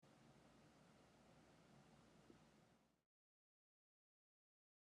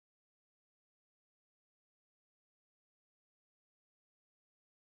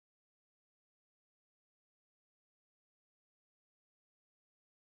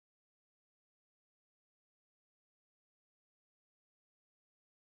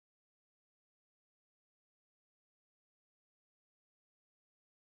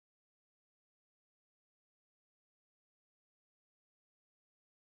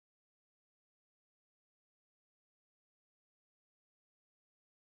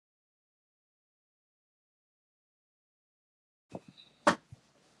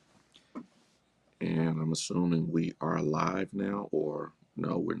And I'm assuming we are live now, or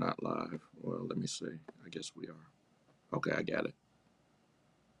no, we're not live. Well, let me see. I guess we are. Okay, I got it.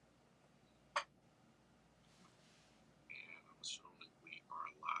 And I'm assuming we are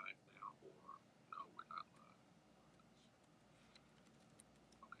live now, or no, we're not live.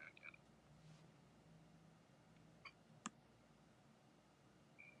 Okay, I got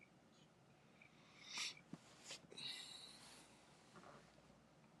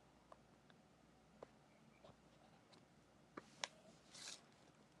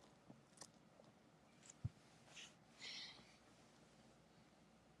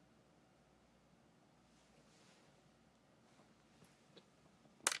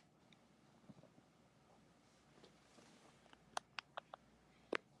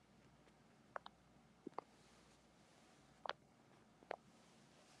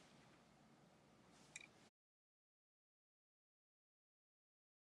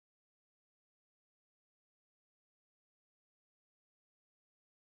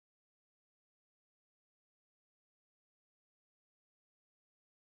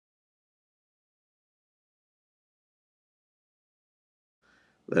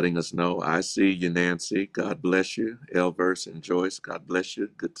it. Letting us know. I see you, Nancy. God bless you. Elverse and Joyce, God bless you.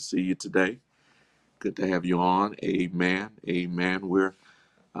 Good to see you today. Good to have you on. Amen. Amen. We're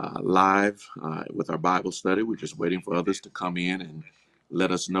live with our Bible study. We're just waiting for others to come in and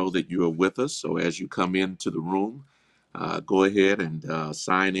let us know that you are with us. So as you come into the room, go ahead and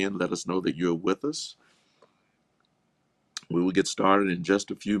sign in. Let us know that you're with us. We will get started in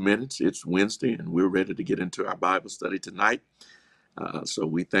just a few minutes. It's Wednesday, and we're ready to get into our Bible study tonight. So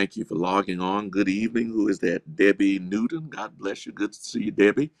we thank you for logging on. Good evening. Who is that? Debbie Newton. God bless you. Good to see you,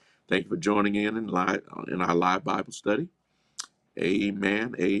 Debbie. Thank you for joining in our live Bible study.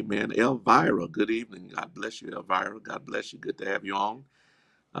 Amen. Amen. Elvira, good evening. God bless you, Elvira. God bless you. Good to have you on.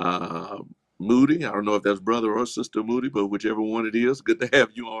 Uh, Moody, I don't know if that's brother or sister Moody, but whichever one it is, good to have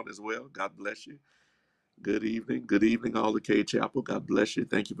you on as well. God bless you. Good evening. Good evening, all the Cade Chapel. God bless you.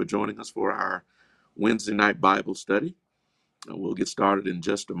 Thank you for joining us for our Wednesday night Bible study. We'll get started in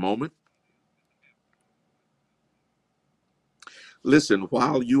just a moment. Listen,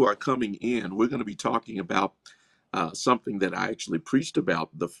 while you are coming in, we're going to be talking about something that I actually preached about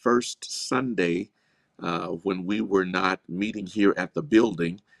the first Sunday when we were not meeting here at the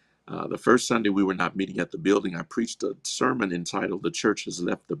building. The first Sunday we were not meeting at the building, I preached a sermon entitled "The Church Has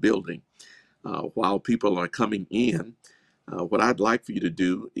Left the Building." While people are coming in, what I'd like for you to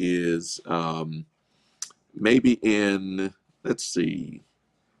do is maybe let's see,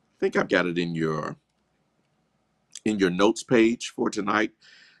 I think I've got it in your notes page for tonight.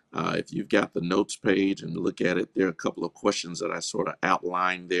 If you've got the notes page and look at it, there are a couple of questions that I sort of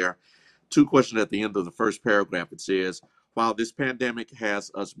outlined there. Two questions at the end of the first paragraph. It says, while this pandemic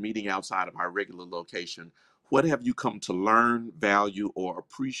has us meeting outside of our regular location, what have you come to learn, value, or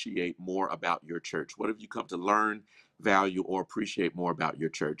appreciate more about your church? What have you come to learn, value, or appreciate more about your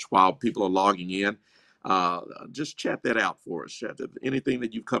church? While people are logging in, uh, just chat that out for us. Chat that, anything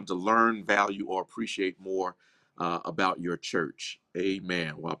that you've come to learn, value, or appreciate more about your church.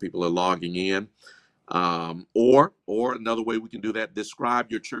 Amen. While people are logging in. Or another way we can do that,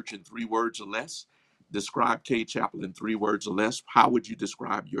 describe your church in 3 words or less. Describe Cade Chapel in 3 words or less. How would you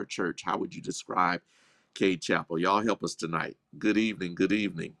describe your church? How would you describe Cade Chapel? Y'all help us tonight. Good evening. Good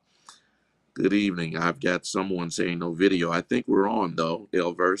evening. Good evening. I've got someone saying no video. I think we're on though.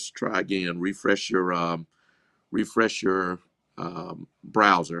 Elverse, try again. Refresh your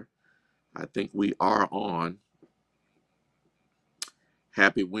browser. I think we are on.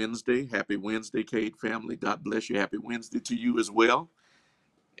 Happy Wednesday. Happy Wednesday, Cade family. God bless you. Happy Wednesday to you as well.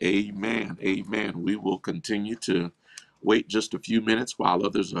 Amen. Amen. We will continue to wait just a few minutes while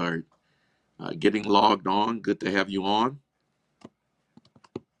others are getting logged on. Good to have you on.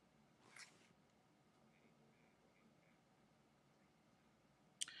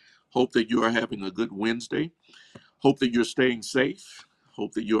 Hope that you are having a good Wednesday. Hope that you're staying safe.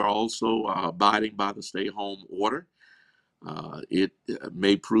 Hope that you are also abiding by the stay home order. It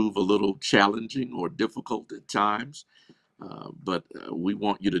may prove a little challenging or difficult at times, but we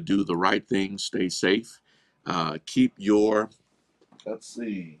want you to do the right thing, stay safe. Keep your, let's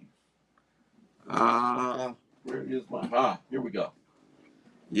see, where is here we go.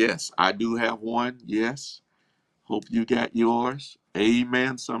 Yes, I do have one. Yes. Hope you got yours.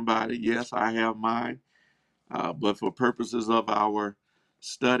 Amen, somebody. Yes, I have mine. But for purposes of our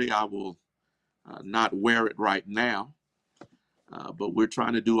study, I will not wear it right now. But we're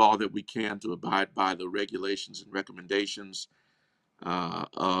trying to do all that we can to abide by the regulations and recommendations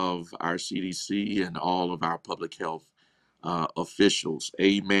of our CDC and all of our public health officials.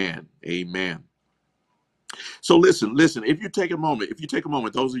 Amen. Amen. So listen, if you take a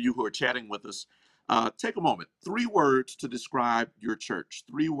moment, those of you who are chatting with us, take a moment. 3 words to describe your church.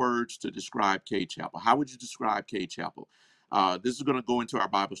 3 words to describe Cade Chapel. How would you describe Cade Chapel? This is going to go into our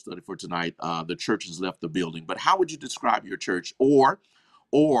Bible study for tonight. The church has left the building, but how would you describe your church?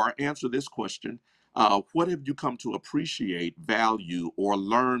 Or answer this question: what have you come to appreciate, value, or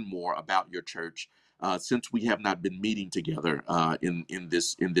learn more about your church since we have not been meeting together in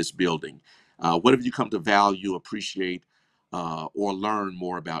this building? What have you come to value, appreciate, or learn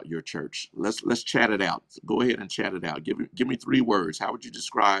more about your church? Let's chat it out. Go ahead and chat it out. Give me 3 words. How would you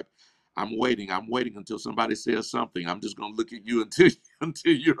describe? I'm waiting. I'm waiting until somebody says something. I'm just going to look at you until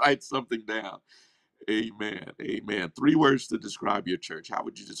until you write something down. Amen. Amen. 3 words to describe your church. How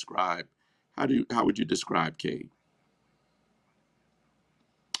would you describe? How would you describe Cade?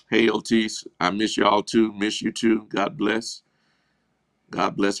 Hey Otis, I miss y'all too. Miss you too. God bless.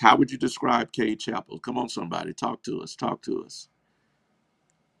 God bless. How would you describe Cade Chapel? Come on, somebody, talk to us. Talk to us.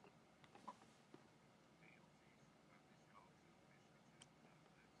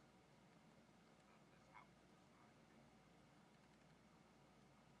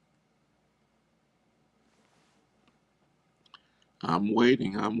 I'm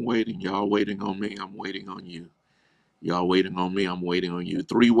waiting. I'm waiting. Y'all waiting on me. I'm waiting on you. Y'all waiting on me. I'm waiting on you.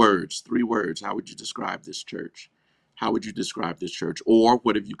 3 words. 3 words. How would you describe this church? How would you describe this church? Or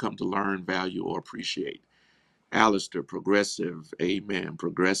what have you come to learn, value, or appreciate? Alistair, progressive. Amen.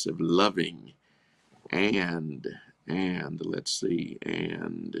 Progressive, loving, and let's see.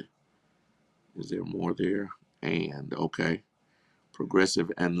 And is there more there? And okay.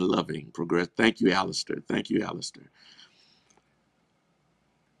 Progressive and loving. Thank you, Alistair. Thank you, Alistair.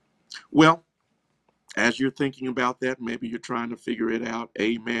 Well, as you're thinking about that, maybe you're trying to figure it out.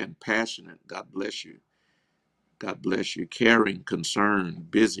 Amen. Passionate. God bless you. God bless you. Caring,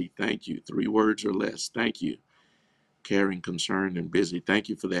 concerned, busy. Thank you. 3 words or less. Thank you. Caring, concerned, and busy. Thank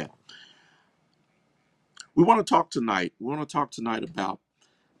you for that. We want to talk tonight. We want to talk tonight about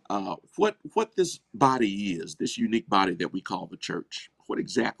what this body is, this unique body that we call the church. What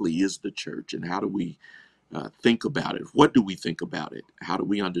exactly is the church, and how do we think about it? What do we think about it? How do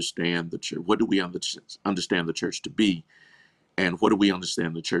we understand the church? What do we understand the church to be? And what do we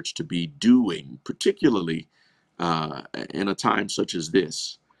understand the church to be doing, particularly in a time such as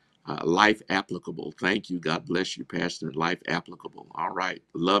this? Life applicable. Thank you. God bless you, Pastor. Life applicable. All right.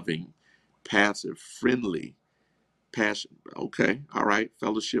 Loving, passive, friendly, passion. Okay. All right.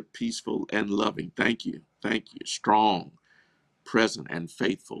 Fellowship, peaceful, and loving. Thank you. Thank you. Strong, present, and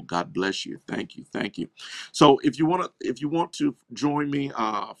faithful. God bless you. Thank you. Thank you. So if you want to join me,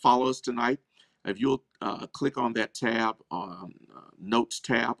 follow us tonight. If you'll click on that tab, on notes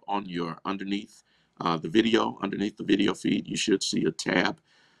tab on your underneath the video feed, you should see a tab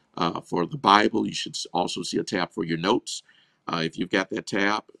for the Bible. You should also see a tab for your notes. If you've got that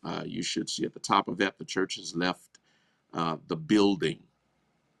tab, you should see at the top of that, the church has left the building.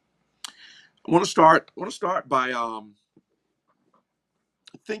 I want to start by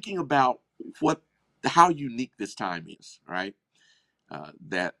thinking about what how unique this time is, right?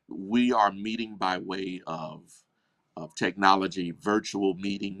 That we are meeting by way of technology, virtual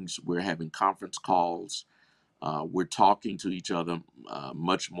meetings. We're having conference calls. We're talking to each other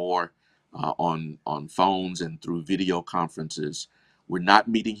much more on phones and through video conferences. We're not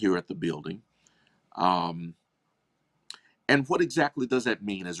meeting here at the building. Um, and what exactly does that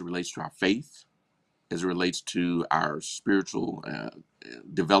mean as it relates to our faith, as it relates to our spiritual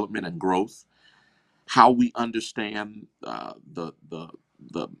development and growth? How we understand the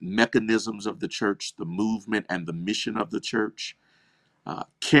mechanisms of the church, the movement and the mission of the church.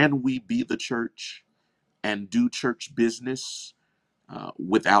 Can we be the church and do church business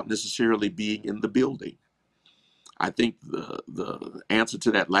without necessarily being in the building? I think the answer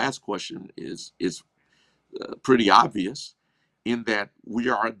to that last question is pretty obvious, in that we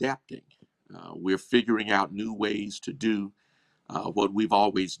are adapting. We're figuring out new ways to do what we've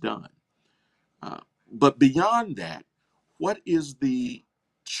always done. Uh, but beyond that, what is the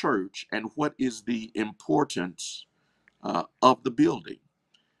church and what is the importance of the building?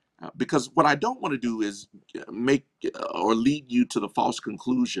 Because what I don't want to do is make or lead you to the false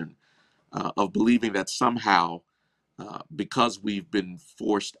conclusion of believing that somehow, because we've been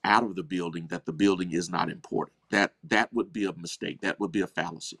forced out of the building, that the building is not important. That would be a mistake. That would be a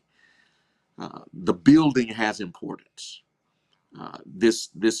fallacy. The building has importance.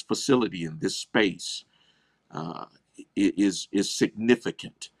 This facility and this space uh, is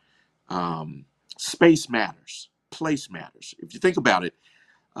significant. Um, Space matters. Place matters. If you think about it,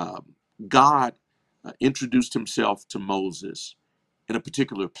 um, God introduced himself to Moses in a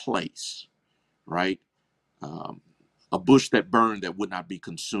particular place, right? um, a bush that burned that would not be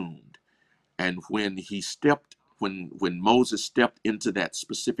consumed. And when Moses stepped into that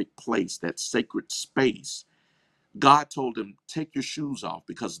specific place, that sacred space, God told him, take your shoes off,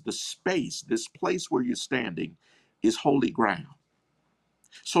 because the space, this place where you're standing, is holy ground.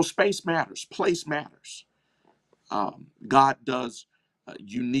 So space matters, place matters. God does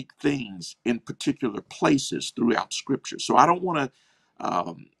unique things in particular places throughout Scripture. So I don't want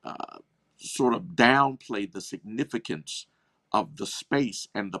to sort of downplay the significance of the space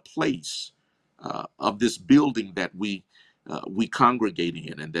and the place of this building that we congregate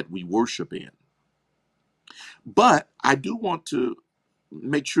in and that we worship in. But I do want to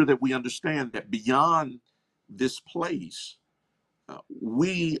make sure that we understand that beyond this place,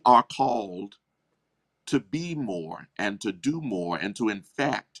 we are called to be more and to do more and to, in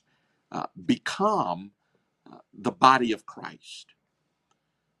fact, become the body of Christ,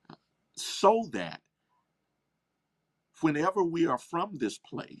 so that whenever we are from this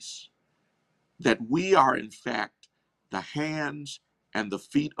place, that we are, in fact, the hands and the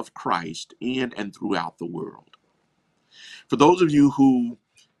feet of Christ in and throughout the world. For those of you who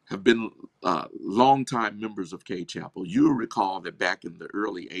have been longtime members of Cade Chapel, you'll recall that back in the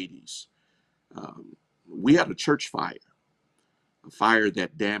early 80s, we had a church fire, a fire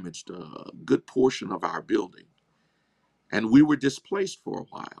that damaged a good portion of our building. And we were displaced for a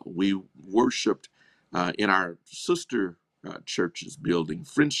while. We worshiped in our sister church's building,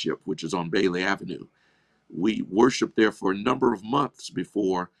 Friendship, which is on Bailey Avenue. We worshiped there for a number of months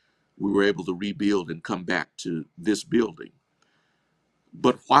before we were able to rebuild and come back to this building.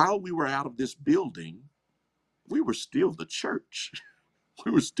 But while we were out of this building, we were still the church.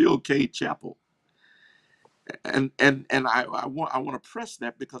 We were still Cade Chapel. And I want to press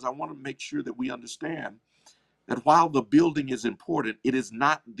that, because I want to make sure that we understand that while the building is important, it is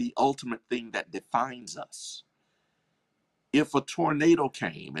not the ultimate thing that defines us. If a tornado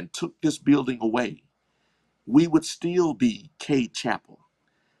came and took this building away, we would still be Cade Chapel.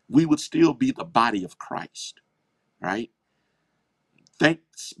 We would still be the body of Christ, right?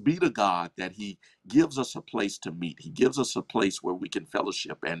 Thanks be to God that he gives us a place to meet. He gives us a place where we can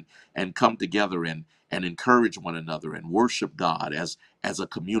fellowship and come together and encourage one another and worship God as a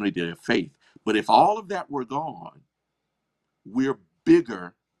community of faith. But if all of that were gone, we're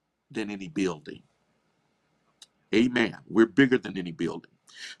bigger than any building. Amen. We're bigger than any building.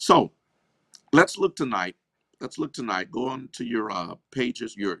 So let's look tonight. Go on to your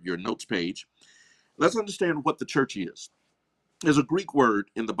pages, your notes page. Let's understand what the church is. There's a Greek word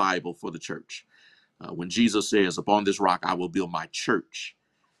in the Bible for the church. When Jesus says, upon this rock I will build my church,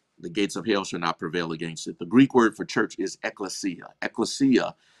 the gates of hell shall not prevail against it. The Greek word for church is ekklesia.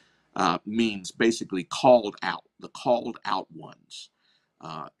 Ekklesia means basically called out, the called out ones.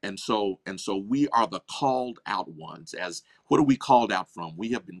 And so we are the called out ones. As what are we called out from?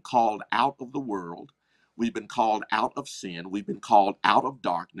 We have been called out of the world. We've been called out of sin. We've been called out of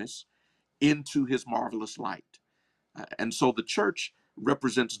darkness into his marvelous light. And so the church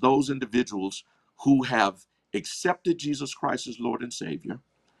represents those individuals who have accepted Jesus Christ as Lord and Savior,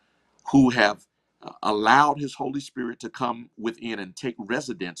 who have allowed his Holy Spirit to come within and take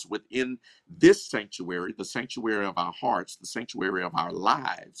residence within this sanctuary, the sanctuary of our hearts, the sanctuary of our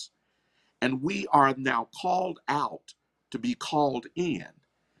lives. And we are now called out to be called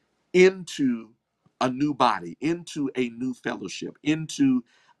into a new body, into a new fellowship, into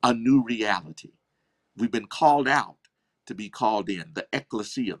a new reality. We've been called out to be called in, the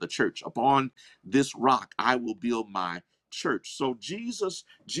ecclesia, the church. Upon this rock, I will build my church. So Jesus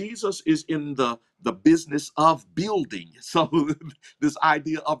is in the business of building. So this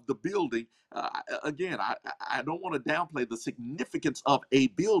idea of the building, again, I don't want to downplay the significance of a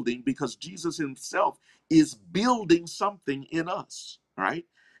building, because Jesus himself is building something in us, right?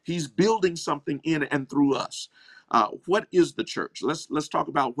 He's building something in and through us. What is the church? Let's talk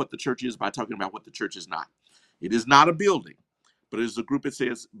about what the church is by talking about what the church is not. It is not a building, but it is a group. It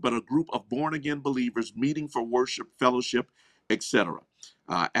says, but a group of born again believers meeting for worship, fellowship, etc.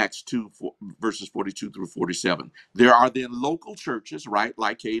 Acts 2 verses 42 through 47. There are then local churches, right,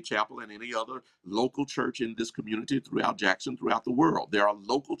 like Cade Chapel and any other local church in this community throughout Jackson, throughout the world. There are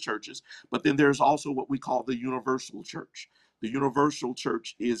local churches, but then there's also what we call the universal church. The universal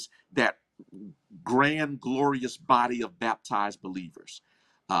church is that grand, glorious body of baptized believers.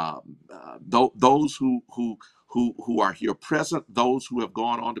 Those who are here present, those who have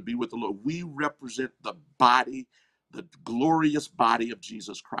gone on to be with the Lord. We represent the body, the glorious body of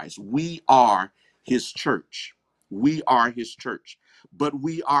Jesus Christ. We are his church. We are his church. But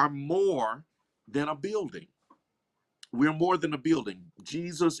we are more than a building. We're more than a building.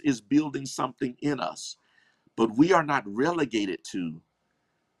 Jesus is building something in us. but we are not relegated to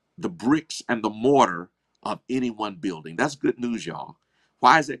the bricks and the mortar of any one building. That's good news, y'all.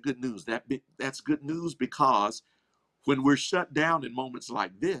 Why is that good news? That's good news because when we're shut down in moments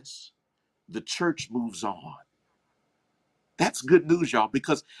like this, the church moves on. That's good news, y'all,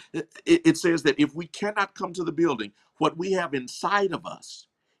 because it says that if we cannot come to the building, what we have inside of us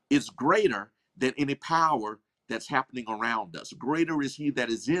is greater than any power that's happening around us. Greater is he that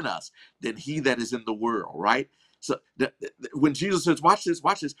is in us than he that is in the world, right? So when Jesus says, watch this,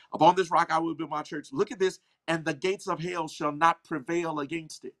 upon this rock I will build my church, look at this, and the gates of hell shall not prevail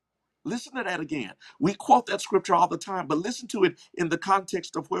against it. Listen to that again. We quote that scripture all the time, but listen to it in the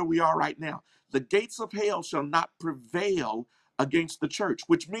context of where we are right now. The gates of hell shall not prevail against the church,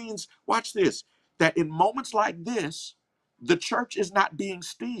 which means, watch this, that in moments like this, the church is not being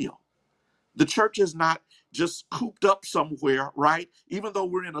still. The church is not just cooped up somewhere, right? Even though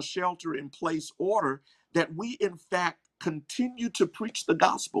we're in a shelter in place order, that we in fact continue to preach the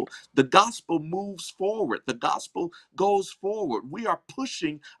gospel. The gospel moves forward. The gospel goes forward. We are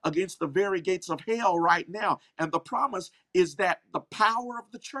pushing against the very gates of hell right now. And the promise is that the power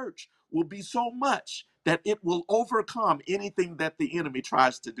of the church will be so much that it will overcome anything that the enemy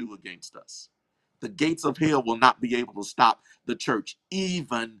tries to do against us. The gates of hell will not be able to stop the church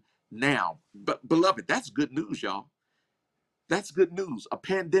even now. But beloved, that's good news, y'all. That's good news. A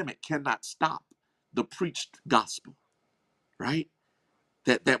pandemic cannot stop the preached gospel, right?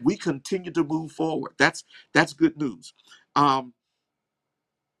 That we continue to move forward. That's good news. Um,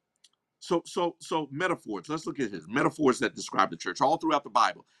 so metaphors. Let's look at this. Metaphors that describe the church all throughout the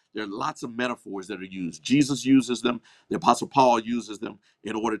Bible. There are lots of metaphors that are used. Jesus uses them. The Apostle Paul uses them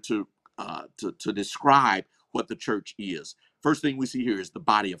in order to describe what the church is. First thing we see here is the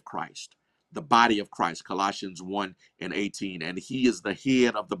body of Christ. The body of Christ, Colossians 1 and 18. And he is the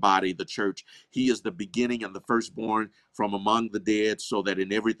head of the body, the church. He is the beginning and the firstborn from among the dead, so that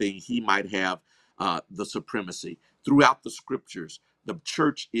in everything he might have the supremacy. Throughout the scriptures, the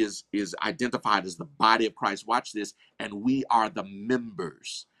church is identified as the body of Christ. Watch this, and we are the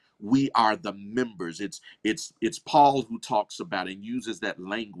members. We are the members. It's Paul who talks about and uses that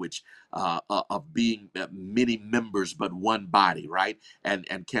language of being many members but one body, right? And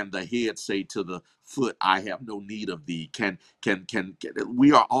can the head say to the foot, "I have no need of thee"? Can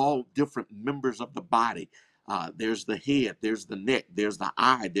we are all different members of the body. There's the head, there's the neck, there's the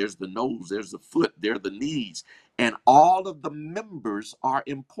eye, there's the nose, there's the foot, there are the knees. And all of the members are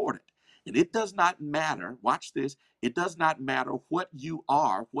important. And it does not matter, watch this, it does not matter what you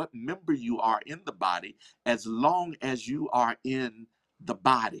are, what member you are in the body, as long as you are in the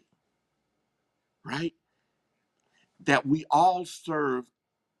body, right? That we all serve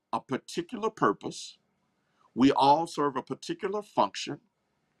a particular purpose, we all serve a particular function,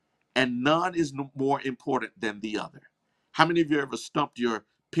 and none is more important than the other. How many of you ever stumped your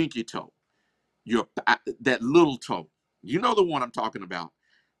pinky toe, your that little toe? You know the one I'm talking about.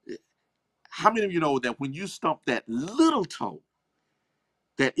 How many of you know that when you stump that little toe,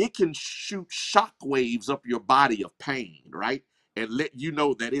 that it can shoot shock waves up your body of pain, right? And let you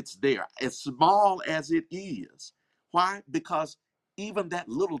know that it's there, as small as it is. Why? Because even that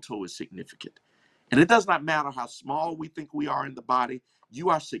little toe is significant. And it does not matter how small we think we are in the body, you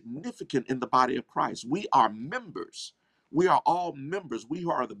are significant in the body of Christ. We are members. We are all members. We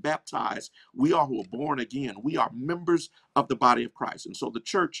who are the baptized, we are who are born again. We are members of the body of Christ. And so the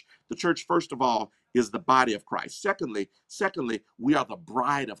church, first of all, is the body of Christ. Secondly, we are the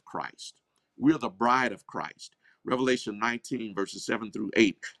bride of Christ. We are the bride of Christ. Revelation 19, verses 7 through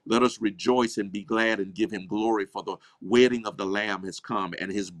 8. Let us rejoice and be glad and give him glory, for the wedding of the Lamb has come,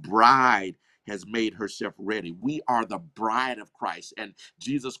 and his bride has made herself ready. We are the bride of Christ, and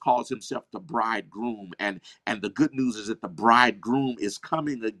Jesus calls himself the bridegroom. And the good news is that the bridegroom is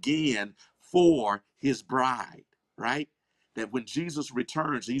coming again for his bride, right? That when Jesus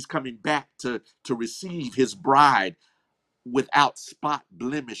returns, he's coming back to receive his bride without spot,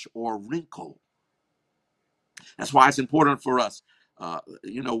 blemish, or wrinkle. That's why it's important for us.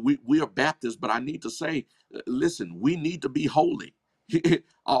 We are Baptists, but I need to say, listen, we need to be holy.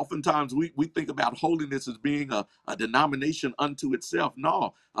 Oftentimes we think about holiness as being a denomination unto itself.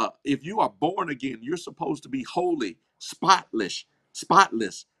 No, if you are born again, you're supposed to be holy, spotless,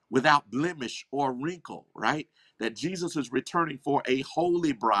 without blemish or wrinkle, right? That Jesus is returning for a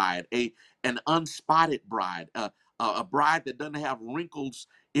holy bride, an unspotted bride, a bride that doesn't have wrinkles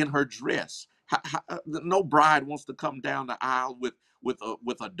in her dress. No bride wants to come down the aisle with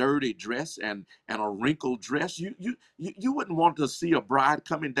a dirty dress and a wrinkled dress. You wouldn't want to see a bride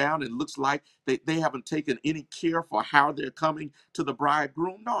coming down and looks like they haven't taken any care for how they're coming to the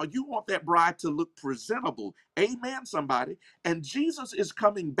bridegroom. No, you want that bride to look presentable. Amen, somebody. And Jesus is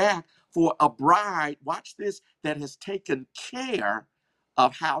coming back for a bride, watch this, that has taken care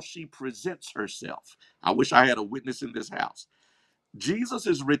of how she presents herself. I wish I had a witness in this house. Jesus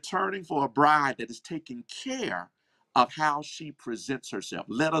is returning for a bride that is taking care of how she presents herself.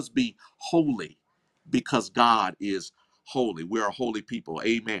 Let us be holy because God is holy. We're a holy people.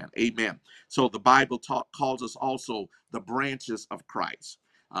 Amen. Amen. So the Bible calls us also the branches of Christ.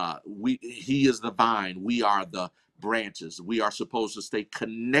 He is the vine. We are the branches. We are supposed to stay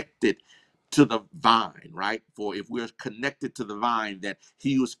connected to the vine, right? For if we're connected to the vine, that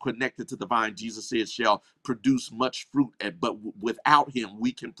he who is connected to the vine, Jesus says, shall produce much fruit. But without him,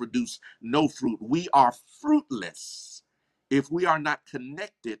 we can produce no fruit. We are fruitless if we are not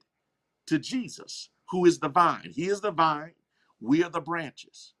connected to Jesus, who is the vine. He is the vine. We are the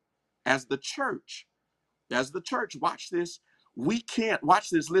branches. As the church, watch this. We can't, watch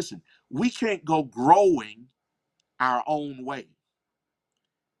this, listen, we can't go growing our own way,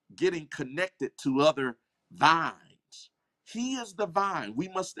 getting connected to other vines. He is the vine. We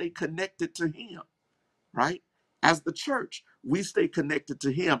must stay connected to him, right? As the church, we stay connected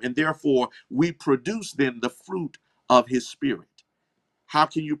to him, and therefore we produce then the fruit of his spirit. How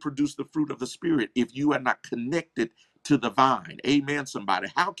can you produce the fruit of the spirit if you are not connected to the vine? Amen, somebody.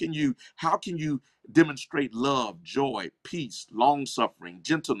 How can you demonstrate love, joy, peace, long suffering,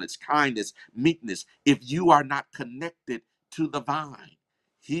 gentleness, kindness, meekness if you are not connected to the vine?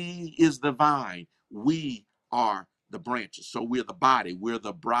 He is the vine. We are the branches. So we're the body, we're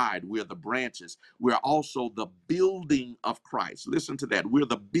the bride, we're the branches. We're also the building of Christ. Listen to that. We're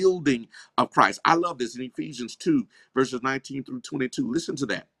the building of Christ. I love this in Ephesians 2, verses 19 through 22. Listen to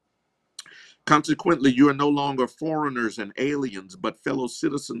that. Consequently, you are no longer foreigners and aliens, but fellow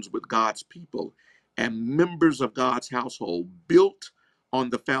citizens with God's people and members of God's household, built on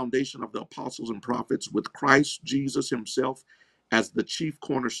the foundation of the apostles and prophets, with Christ Jesus himself as the chief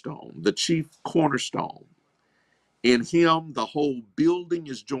cornerstone. The chief cornerstone. In him, the whole building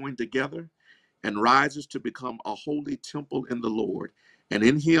is joined together and rises to become a holy temple in the Lord. And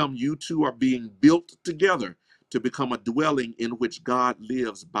in him, you two are being built together to become a dwelling in which God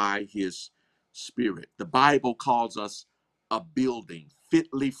lives by his Spirit. The Bible calls us a building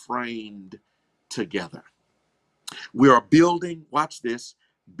fitly framed together. We are building, watch this,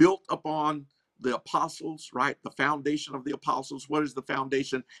 built upon the apostles, right? The foundation of the apostles. What is the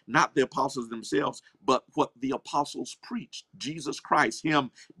foundation? Not the apostles themselves, but what the apostles preached. Jesus Christ, him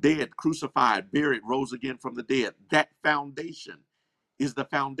dead, crucified, buried, rose again from the dead. That foundation is the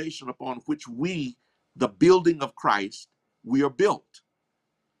foundation upon which we, the building of Christ, we are built.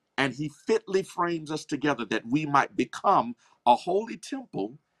 And he fitly frames us together that we might become a holy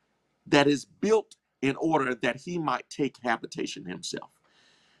temple that is built in order that he might take habitation himself.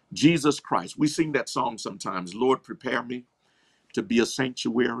 Jesus Christ. We sing that song sometimes. Lord, prepare me to be a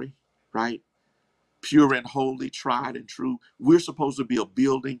sanctuary, right? Pure and holy, tried and true. We're supposed to be a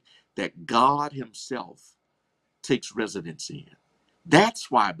building that God himself takes residence in. That's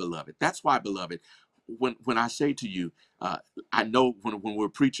why, beloved. That's why, beloved. When I say to you, I know when we're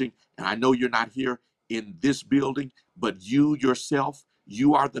preaching, and I know you're not here in this building, but you yourself,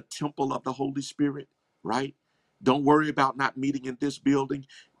 you are the temple of the Holy Spirit, right? Don't worry about not meeting in this building.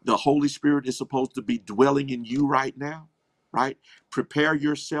 The Holy Spirit is supposed to be dwelling in you right now, right? Prepare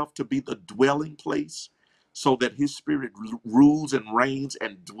yourself to be the dwelling place so that his spirit rules and reigns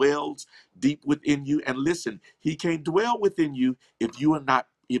and dwells deep within you. And listen, he can't dwell within you if you have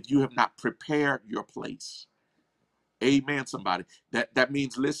not prepared your place. Amen, somebody. That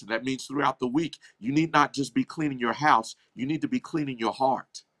means, listen, that means throughout the week, you need not just be cleaning your house, you need to be cleaning your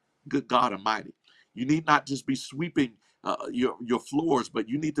heart. Good God Almighty. You need not just be sweeping your floors, but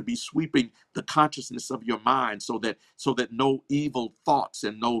you need to be sweeping the consciousness of your mind so that no evil thoughts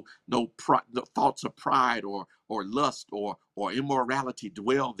and no thoughts of pride or lust or immorality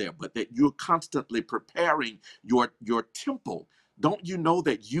dwell there, but that you're constantly preparing your temple. Don't you know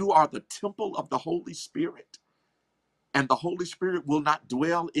that you are the temple of the Holy Spirit? And the Holy Spirit will not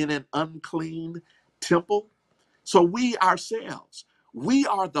dwell in an unclean temple. So we ourselves, we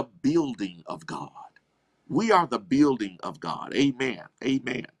are the building of God. We are the building of God. Amen.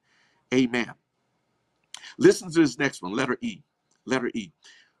 Amen. Amen. Listen to this next one, letter E. Letter E.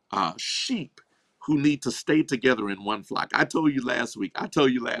 Sheep who need to stay together in one flock. I told you last week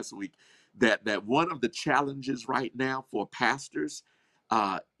that one of the challenges right now for pastors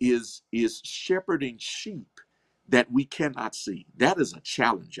is shepherding sheep that we cannot see. That is a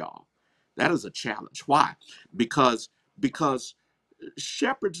challenge, y'all. That is a challenge. Why? Because because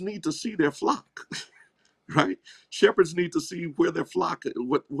shepherds need to see their flock. Right? Shepherds need to see where their flock,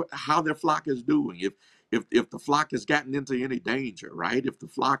 how their flock is doing. If the flock has gotten into any danger, right? If the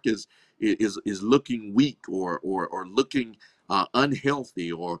flock is looking weak or looking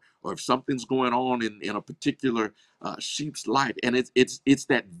unhealthy, or if something's going on in a particular sheep's life, and it's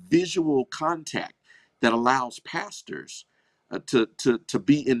that visual contact that allows pastors to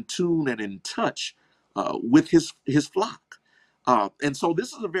be in tune and in touch with his flock. And so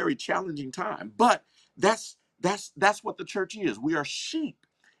this is a very challenging time, but that's what the church is. We are sheep,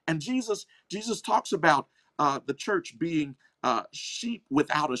 and Jesus talks about the church being sheep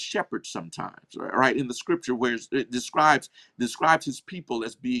without a shepherd. Sometimes, right, in the scripture, where it describes his people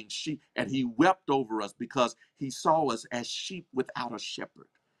as being sheep, and he wept over us because he saw us as sheep without a shepherd.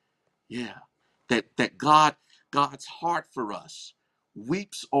 Yeah, that God's heart for us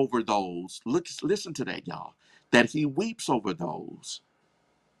weeps over those. Look, listen to that, y'all. That he weeps over those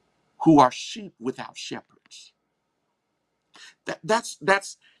who are sheep without shepherds. That's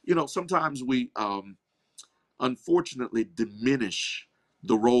sometimes we unfortunately diminish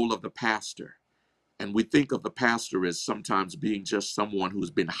the role of the pastor, and we think of the pastor as sometimes being just someone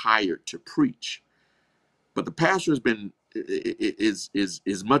who's been hired to preach. But the pastor has been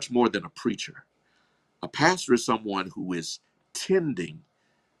is much more than a preacher. A pastor is someone who is tending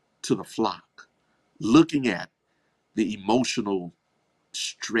to the flock, looking at the emotional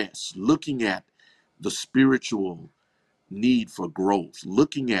stress, looking at the spiritual need for growth,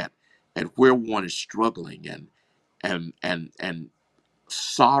 looking at where one is struggling, and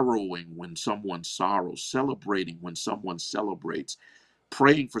sorrowing when someone sorrows, celebrating when someone celebrates,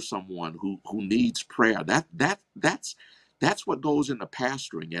 praying for someone who needs prayer. That's what goes into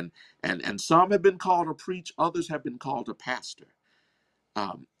pastoring. And some have been called to preach, others have been called to pastor.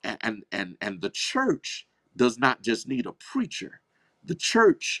 And the church does not just need a preacher. The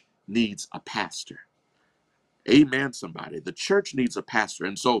church needs a pastor. Amen, somebody. The church needs a pastor.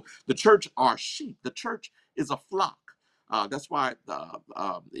 And so the church are sheep. The church is a flock. That's why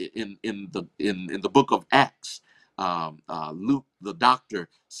in the book of Acts, Luke, the doctor,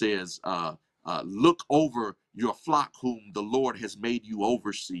 says, look over your flock whom the Lord has made you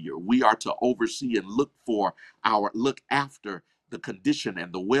overseer. We are to oversee and look after the condition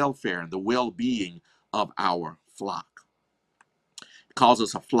and the welfare and the well-being of our flock. Calls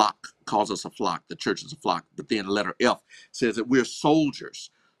us a flock, the church is a flock. But then letter F says that we're soldiers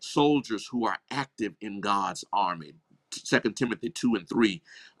who are active in God's army. 2 Timothy 2 and 3,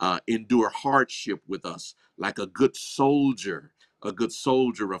 endure hardship with us like a good soldier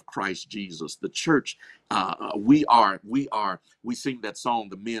of Christ Jesus. The church, we sing that song.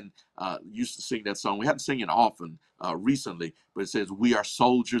 The men used to sing that song. We haven't sing it often recently, but it says, we are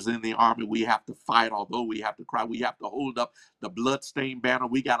soldiers in the army. We have to fight, although we have to cry. We have to hold up the bloodstained banner.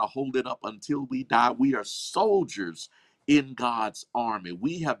 We got to hold it up until we die. We are soldiers in God's army.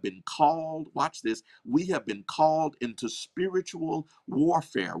 We have been called, watch this, we have been called into spiritual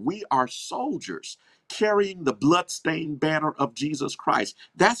warfare. We are soldiers carrying the bloodstained banner of Jesus Christ.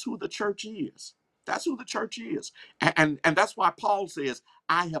 That's who the church is. That's who the church is. And that's why Paul says,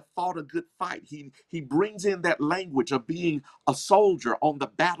 I have fought a good fight. He brings in that language of being a soldier on the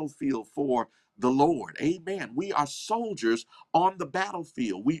battlefield for the Lord. Amen. We are soldiers on the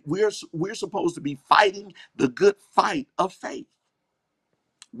battlefield. We're supposed to be fighting the good fight of faith.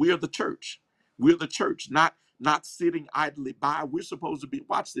 We are the church. We're the church, not sitting idly by. We're supposed to be,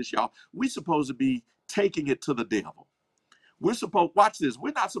 watch this, y'all. We're supposed to be taking it to the devil. Watch this.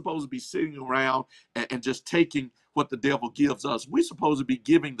 We're not supposed to be sitting around and just taking what the devil gives us. We're supposed to be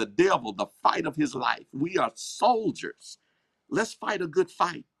giving the devil the fight of his life. We are soldiers. Let's fight a good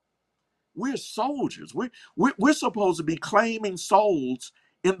fight. We're soldiers. We're supposed to be claiming souls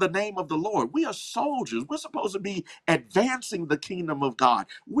in the name of the Lord. We are soldiers. We're supposed to be advancing the kingdom of God.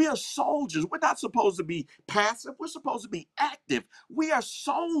 We are soldiers. We're not supposed to be passive. We're supposed to be active. We are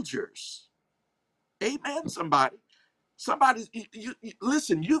soldiers. Amen, somebody. Somebody,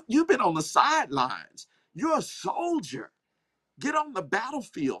 listen, you've been on the sidelines. You're a soldier. Get on the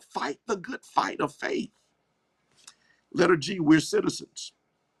battlefield. Fight the good fight of faith. Letter G, we're citizens.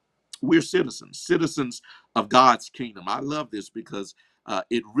 We're citizens of God's kingdom. I love this because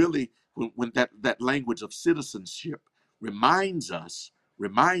it really, when that language of citizenship reminds us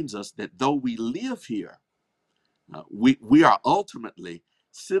that though we live here, we are ultimately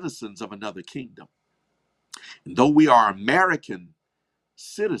citizens of another kingdom. And though we are American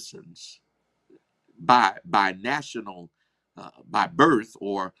citizens by national, by birth,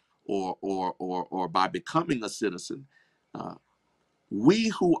 or or by becoming a citizen. Uh, we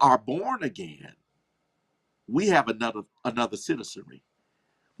who are born again, we have another citizenry.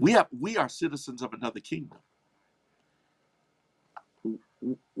 We are citizens of another kingdom.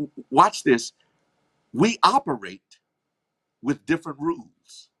 Watch this. We operate with different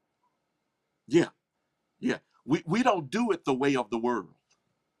rules. Yeah, yeah. We don't do it the way of the world.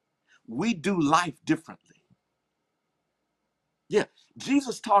 We do life differently. Yeah,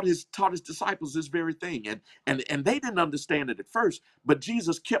 Jesus taught his disciples this very thing, and they didn't understand it at first, but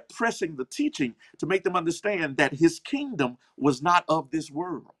Jesus kept pressing the teaching to make them understand that his kingdom was not of this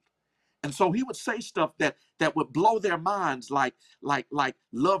world. And so he would say stuff that would blow their minds, like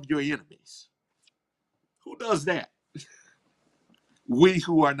love your enemies. Who does that? We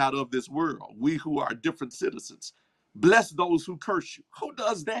who are not of this world, we who are different citizens. Bless those who curse you. Who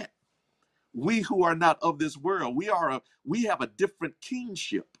does that? We who are not of this world. We have a different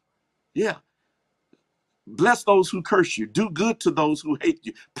kingship. Yeah. Bless those who curse you. Do good to those who hate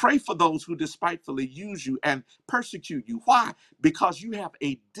you. Pray for those who despitefully use you and persecute you. Why? Because you have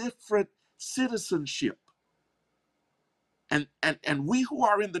a different citizenship. And we who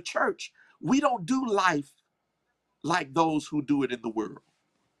are in the church, we don't do life like those who do it in the world.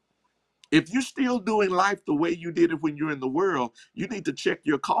 If you're still doing life the way you did it when you're in the world, you need to check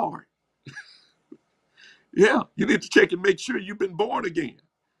your card. Yeah, you need to check and make sure you've been born again.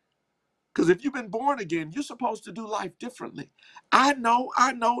 Because if you've been born again, you're supposed to do life differently. I know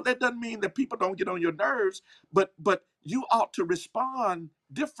that doesn't mean that people don't get on your nerves, but you ought to respond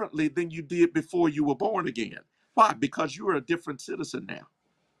differently than you did before you were born again. Why? Because you are a different citizen now.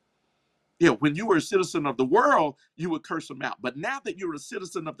 Yeah, when you were a citizen of the world, you would curse them out. But now that you're a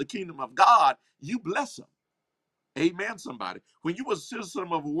citizen of the kingdom of God, you bless them. Amen, somebody. When you were a citizen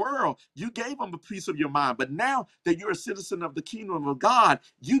of the world, you gave them a piece of your mind. But now that you're a citizen of the kingdom of God,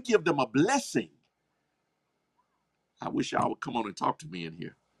 you give them a blessing. I wish y'all would come on and talk to me in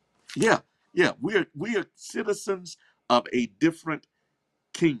here. Yeah, yeah. We are citizens of a different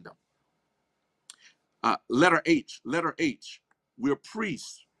kingdom. Letter H. Letter H. We're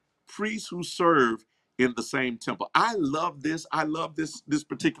priests. Priests who serve in the same temple. I love this. I love this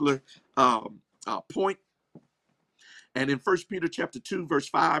particular point. And in First Peter chapter 2, verse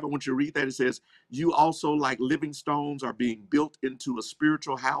 5, I want you to read that. It says, you also, like living stones, are being built into a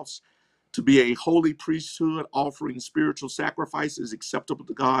spiritual house to be a holy priesthood, offering spiritual sacrifices acceptable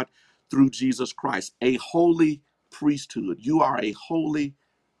to God through Jesus Christ. A holy priesthood. You are a holy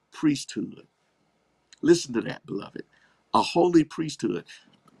priesthood. Listen to that, beloved. A holy priesthood.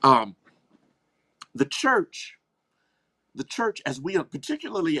 Um, the church, as we,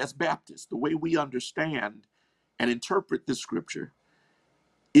 particularly as Baptists, the way we understand and interpret this scripture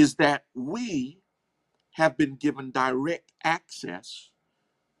is that we have been given direct access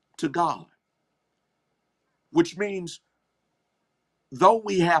to God, which means though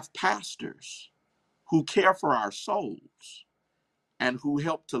we have pastors who care for our souls and who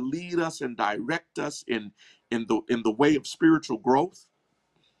help to lead us and direct us in the way of spiritual growth,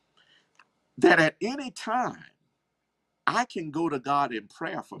 that at any time I can go to God in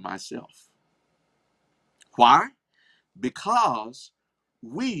prayer for myself. Why? Because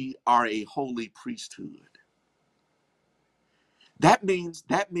we are a holy priesthood. That means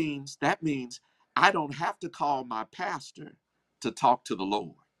I don't have to call my pastor to talk to the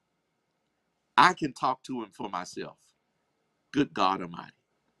Lord. I can talk to him for myself. Good God Almighty.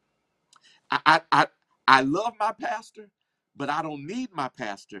 I, I, I love my pastor, but I don't need my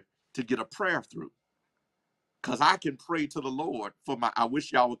pastor to get a prayer through. Because I can pray to the Lord for my, I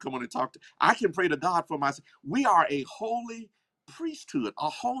wish y'all would come on and talk to, I can pray to God for myself. We are a holy priesthood, a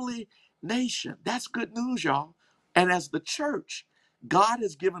holy nation. That's good news, y'all. And as the church, God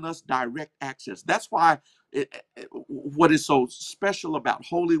has given us direct access. That's why what is so special about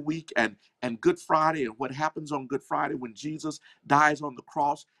Holy Week and Good Friday and what happens on Good Friday when Jesus dies on the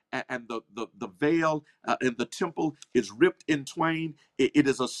cross and the veil in the temple is ripped in twain. It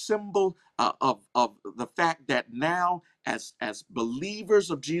is a symbol of the fact that now, as believers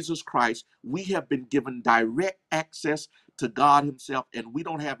of Jesus Christ, we have been given direct access to God Himself, and we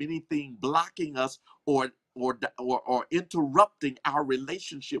don't have anything blocking us or interrupting our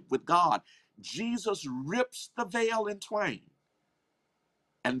relationship with God. Jesus rips the veil in twain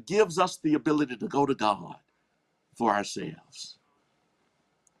and gives us the ability to go to God for ourselves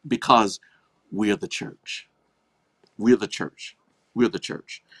because we're the church. We're the church. We're the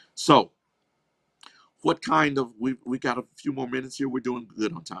church. So, what kind of, we got a few more minutes here. We're doing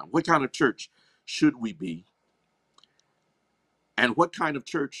good on time. What kind of church should we be? And what kind of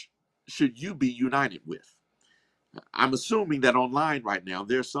church should you be united with? I'm assuming that online right now,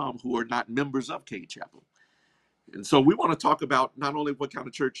 there's some who are not members of Cade Chapel. And so we want to talk about not only what kind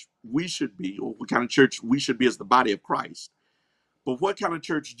of church we should be, or what kind of church we should be as the body of Christ, but what kind of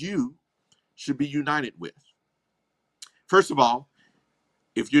church you should be united with. First of all,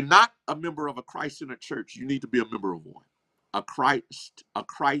 if you're not a member of a Christ-centered church, you need to be a member of one. A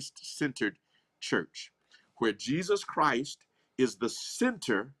Christ-centered church, where Jesus Christ is the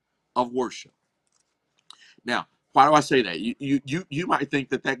center of worship. Now, why do I say that? You might think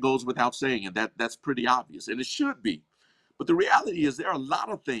that that goes without saying, and that's pretty obvious, and it should be. But the reality is there are a lot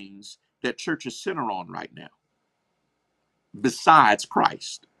of things that churches center on right now besides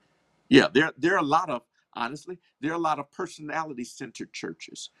Christ. Yeah, there are a lot of, honestly, there are a lot of personality-centered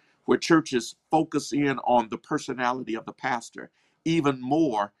churches where churches focus in on the personality of the pastor even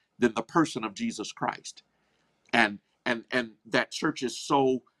more than the person of Jesus Christ. And and that church is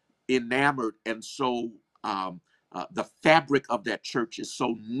so enamored and so the fabric of that church is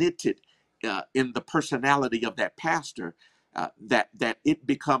so knitted in the personality of that pastor that it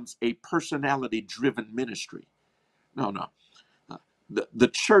becomes a personality-driven ministry. No, no. The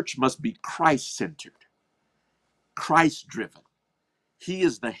church must be Christ-centered, Christ-driven. He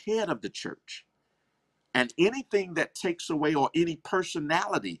is the head of the church. And anything that takes away, or any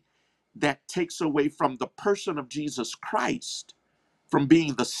personality that takes away from the person of Jesus Christ, from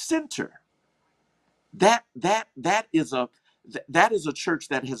being the center, that is a church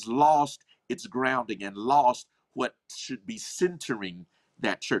that has lost its grounding and lost what should be centering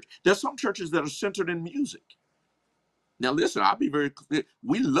that church. There's some churches that are centered in music. Now, listen, I'll be very clear.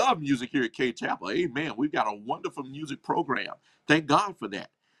 We love music here at Cade Chapel. Amen. We've got a wonderful music program. Thank God for that.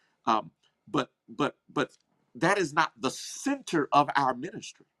 Um, but that is not the center of our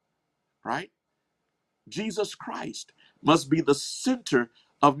ministry, right? Jesus Christ must be the center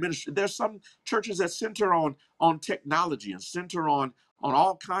of ministry. There's some churches that center on technology and center on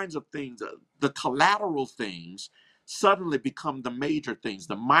all kinds of things. The collateral things suddenly become the major things.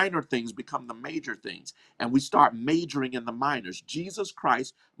 The minor things become the major things, and we start majoring in the minors. Jesus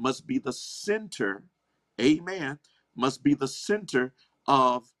Christ must be the center, amen, must be the center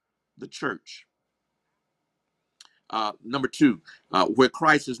of the church. Number two, where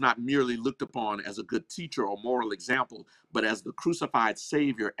Christ is not merely looked upon as a good teacher or moral example, but as the crucified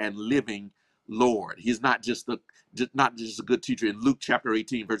Savior and living Lord. He's not just a good teacher. In Luke chapter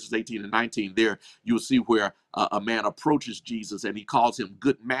 18, verses 18 and 19, there you'll see where a man approaches Jesus and he calls him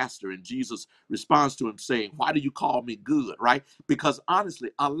good master, and Jesus responds to him saying, "Why do you call me good?" Right? Because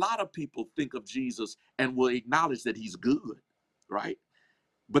honestly, a lot of people think of Jesus and will acknowledge that he's good, right?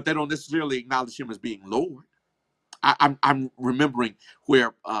 But they don't necessarily acknowledge him as being Lord. I'm remembering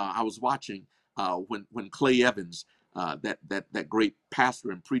where I was watching when Clay Evans, that great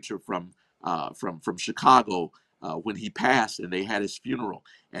pastor and preacher from Chicago, when he passed, and they had his funeral,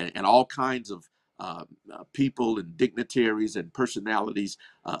 and all kinds of people and dignitaries and personalities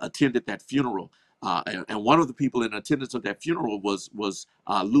attended that funeral. And one of the people in attendance of that funeral was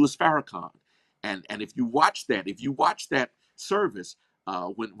Louis Farrakhan. And if you watch that service,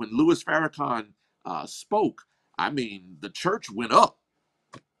 when Louis Farrakhan spoke, I mean, the church went up.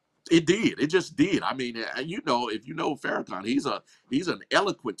 It did. It just did. I mean, if you know Farrakhan, he's an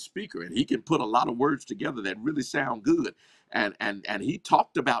eloquent speaker, and he can put a lot of words together that really sound good. And he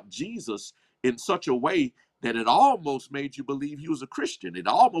talked about Jesus in such a way that it almost made you believe he was a Christian. It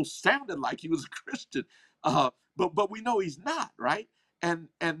almost sounded like he was a Christian. But we know he's not, right? And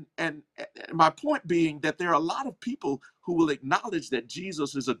my point being that there are a lot of people who will acknowledge that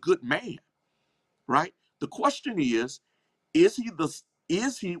Jesus is a good man, right? The question is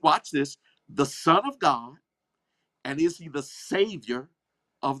he, watch this, the Son of God, and is he the Savior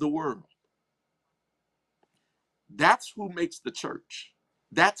of the world? That's who makes the church.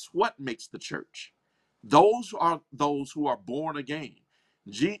 That's what makes the church. Those are those who are born again.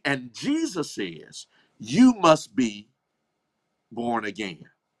 And Jesus says, you must be born again.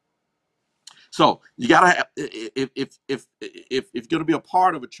 So you gotta have, if you're gonna be a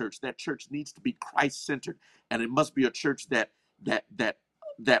part of a church, that church needs to be Christ-centered, and it must be a church that that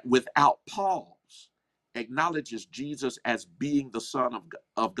that without pause acknowledges Jesus as being the Son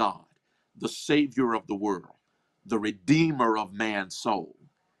of God, the Savior of the world, the Redeemer of man's soul,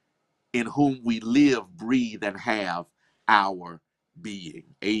 in whom we live, breathe, and have our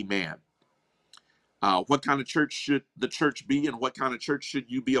being. Amen. What kind of church should the church be, and what kind of church should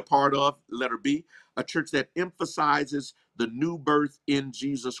you be a part of? Letter B, a church that emphasizes the new birth in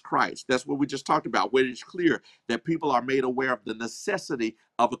Jesus Christ. That's what we just talked about, where it's clear that people are made aware of the necessity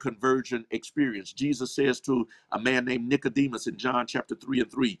of a conversion experience. Jesus says to a man named Nicodemus in John chapter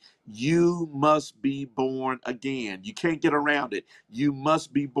 3:3, you must be born again. You can't get around it. You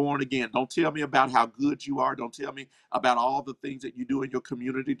must be born again. Don't tell me about how good you are. Don't tell me about all the things that you do in your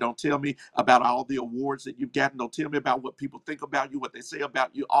community. Don't tell me about all the awards that you've gotten. Don't tell me about what people think about you, what they say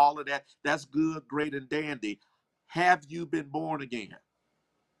about you, all of that. That's good, great, and dandy. Have you been born again?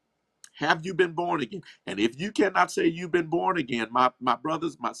 Have you been born again? And if you cannot say you've been born again, my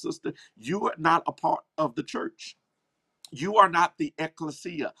brothers, my sister, you are not a part of the church. You are not the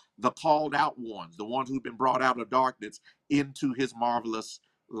ecclesia, the called out ones, the ones who've been brought out of darkness into his marvelous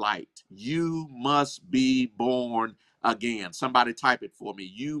light. You must be born again. Somebody type it for me.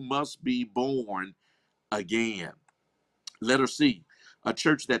 You must be born again. Letter C, a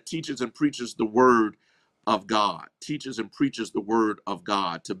church that teaches and preaches the word of God, teaches and preaches the word of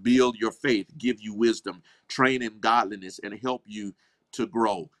God to build your faith, give you wisdom, train in godliness, and help you to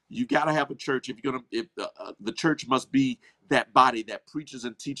grow. You got to have a church. If you're gonna, if the church must be that body that preaches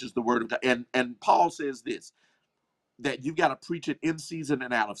and teaches the word of God. And Paul says this, that you've got to preach it in season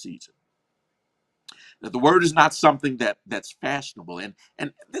and out of season. That the word is not something that's fashionable. And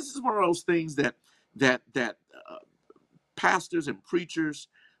this is one of those things that pastors and preachers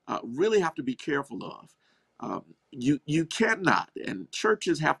really have to be careful of. You cannot, and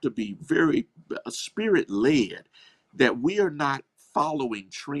churches have to be very spirit led, that we are not following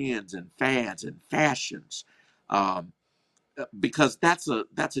trends and fads and fashions, um, because that's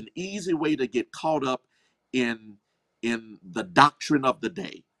an easy way to get caught up in the doctrine of the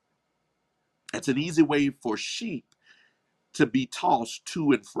day. It's an easy way for sheep to be tossed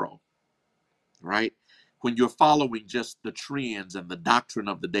to and fro, right? When you're following just the trends and the doctrine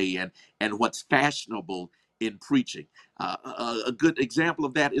of the day and what's fashionable in preaching. A good example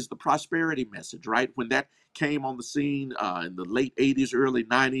of that is the prosperity message, right? When that came on the scene in the late 80s, early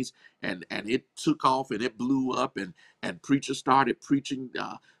 90s, and it took off and it blew up, and preachers started preaching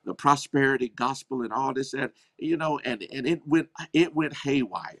the prosperity gospel and all this, and and it went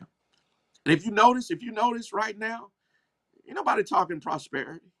haywire. And if you notice right now, ain't nobody talking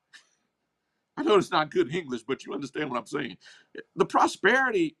prosperity. I know it's not good English, but you understand what I'm saying. The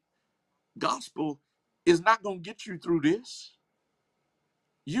prosperity gospel is not going to get you through this.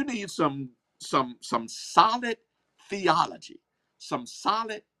 You need some solid theology, some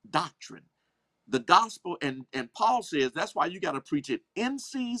solid doctrine. The gospel, and Paul says that's why you got to preach it in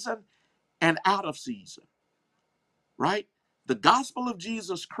season and out of season, right? The gospel of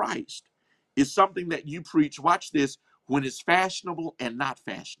Jesus Christ is something that you preach, watch this, when it's fashionable and not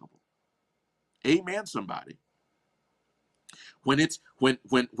fashionable. Amen, somebody. When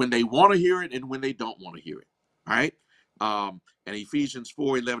they want to hear it and when they don't want to hear it. All right. And Ephesians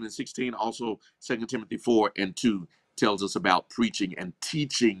 4:11 and 16, also 2 Timothy 4:2 tells us about preaching and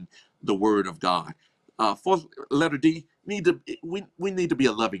teaching the word of God. Fourth, letter D, we need to be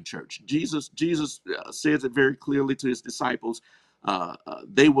a loving church. Jesus says it very clearly to his disciples.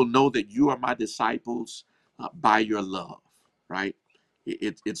 They will know that you are my disciples by your love, right?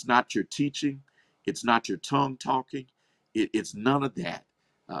 It's not your teaching. It's not your tongue talking. It's none of that.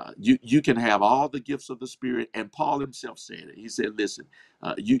 You can have all the gifts of the Spirit, and Paul himself said it. He said, "Listen,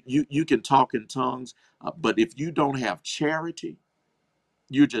 you can talk in tongues, but if you don't have charity,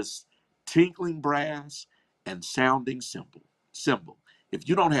 you're just tinkling brass and sounding cymbal. If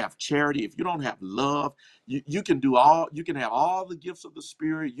you don't have charity, if you don't have love, you can have all the gifts of the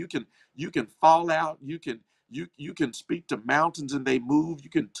Spirit. You can fall out. You can speak to mountains and they move. You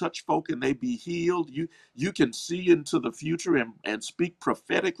can touch folk and they be healed. You can see into the future and speak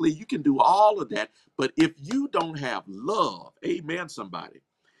prophetically. You can do all of that. But if you don't have love, amen, somebody,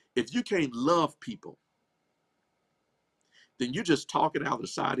 if you can't love people, then you're just talking out the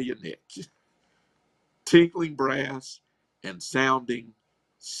side of your neck, tinkling brass and sounding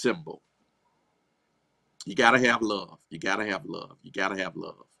cymbal. You got to have love. You got to have love. You got to have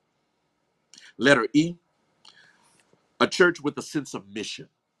love. Letter E, a church with a sense of mission.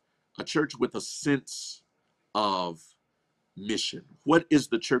 A church with a sense of mission. What is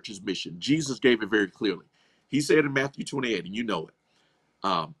the church's mission? Jesus gave it very clearly. He said in Matthew 28, and you know it,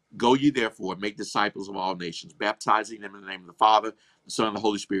 go ye therefore, make disciples of all nations, baptizing them in the name of the Father, the Son, and the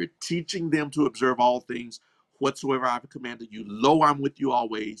Holy Spirit, teaching them to observe all things whatsoever I have commanded you. Lo, I'm with you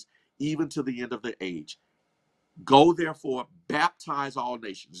always, even to the end of the age. Go therefore, baptize all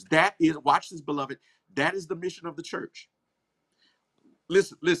nations. That is, watch this, beloved, that is the mission of the church.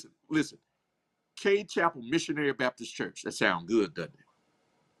 Listen. Cade Chapel Missionary Baptist Church. That sounds good, doesn't it?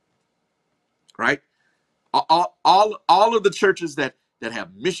 Right? All of the churches that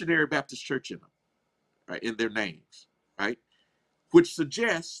have Missionary Baptist Church in them, right, in their names, right, which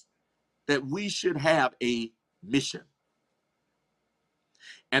suggests that we should have a mission.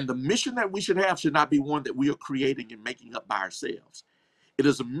 And the mission that we should have should not be one that we are creating and making up by ourselves. It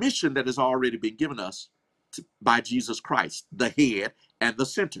is a mission that has already been given us by Jesus Christ, the head and the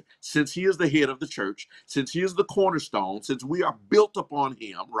center. Since he is the head of the church, since he is the cornerstone, since we are built upon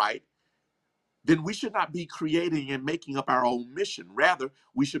him, right, then we should not be creating and making up our own mission. Rather,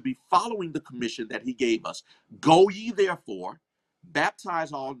 we should be following the commission that he gave us. Go ye therefore,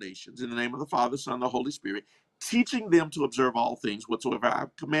 baptize all nations in the name of the Father, Son, and the Holy Spirit, teaching them to observe all things whatsoever I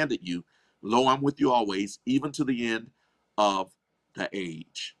have commanded you. Lo, I'm with you always, even to the end of the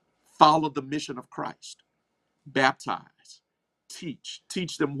age. Follow the mission of Christ. Baptize, teach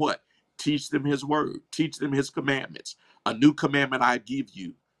them what? Teach them his word, teach them his commandments. A new commandment I give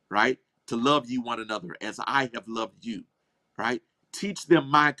you, right? To love you one another as I have loved you, right? Teach them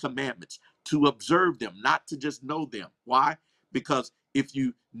my commandments, to observe them, not to just know them. Why? Because if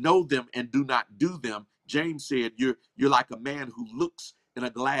you know them and do not do them, James said you're like a man who looks in a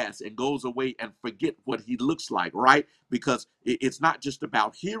glass and goes away and forget what he looks like, right? Because it's not just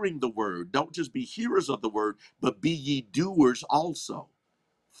about hearing the word. Don't just be hearers of the word, but be ye doers also.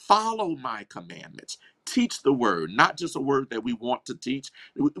 Follow my commandments. Teach the word, not just a word that we want to teach.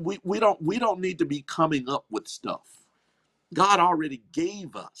 We don't need to be coming up with stuff. God already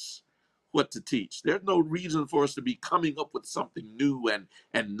gave us what to teach. There's no reason for us to be coming up with something new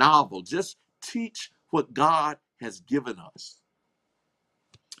and novel. Just teach what God has given us.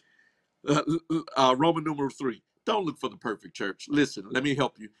 Roman numeral 3. Don't look for the perfect church. Listen, let me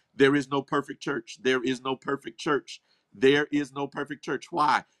help you. There is no perfect church. There is no perfect church. There is no perfect church.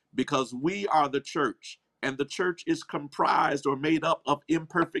 Why? Because we are the church, and the church is comprised or made up of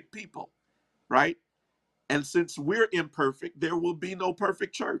imperfect people, right? And since we're imperfect, there will be no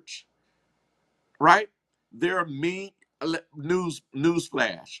perfect church, right? There are mean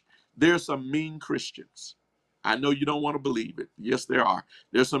newsflash. There are some mean Christians. I know you don't want to believe it. Yes, there are.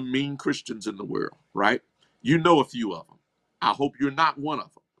 There's some mean Christians in the world, right? You know a few of them. I hope you're not one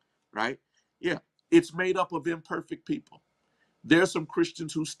of them, right? Yeah, it's made up of imperfect people. There are some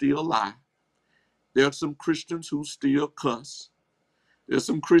Christians who still lie. There are some Christians who still cuss. There's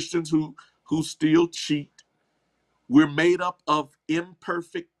some Christians who still cheat. We're made up of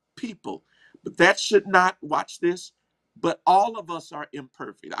imperfect people. But that should not, watch this, but all of us are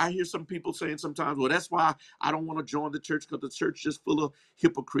imperfect. I hear some people saying sometimes, well, that's why I don't want to join the church, because the church is full of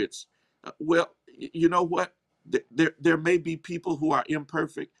hypocrites. Well, you know what? There may be people who are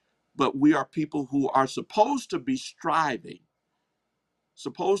imperfect, but we are people who are supposed to be striving,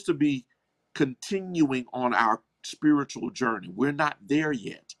 supposed to be continuing on our spiritual journey. We're not there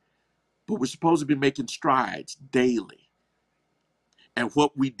yet, but we're supposed to be making strides daily. And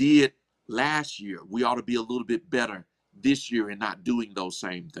what we did last year, we ought to be a little bit better this year in not doing those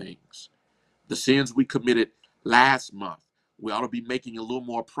same things. The sins we committed last month, we ought to be making a little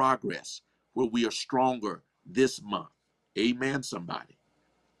more progress where we are stronger this month. Amen, somebody.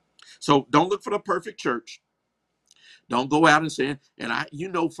 So don't look for the perfect church. Don't go out and say,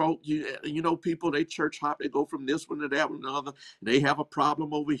 and folk, you know, people, they church hop, they go from this one to that one to another. They have a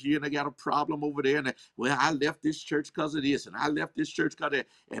problem over here and they got a problem over there. And well, I left this church because of this, and I left this church because of that.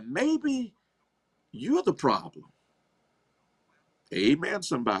 And maybe you're the problem. Amen,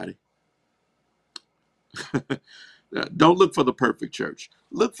 somebody. Don't look for the perfect church.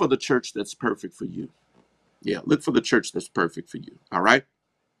 Look for the church that's perfect for you. Yeah, look for the church that's perfect for you. All right.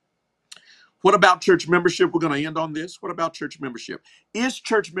 What about church membership? We're going to end on this. What about church membership? Is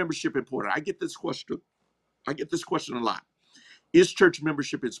church membership important? I get this question. I get this question a lot. Is church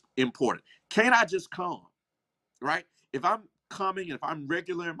membership is important? Can't I just come? Right? If I'm coming and if I'm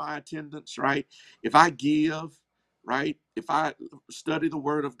regular in my attendance, right? If I give, right? If I study the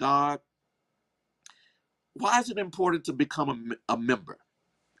word of God, why is it important to become a member?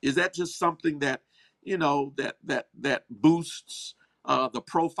 Is that just something that, that boosts the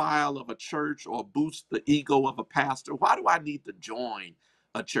profile of a church or boosts the ego of a pastor? Why do I need to join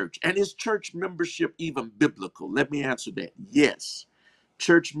a church? And is church membership even biblical? Let me answer that. Yes,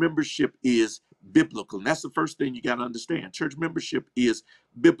 church membership is biblical. And that's the first thing you got to understand. Church membership is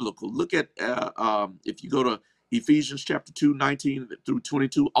biblical. Look at, if you go to Ephesians chapter 2, 19 through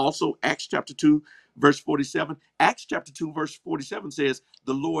 22, also Acts chapter 2, verse 47. Acts chapter 2, verse 47 says,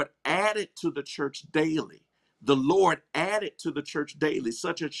 the Lord added to the church daily. The Lord added to the church daily,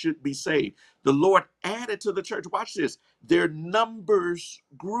 such as should be saved. The Lord added to the church. Watch this. Their numbers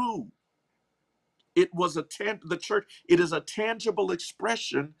grew. It was the church. It is a tangible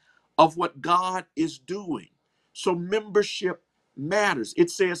expression of what God is doing. So membership matters. It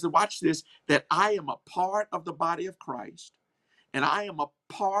says, watch this, that I am a part of the body of Christ, and I am a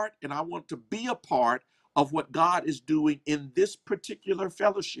part, and I want to be a part of what God is doing in this particular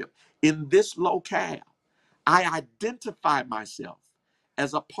fellowship, in this locale. I identify myself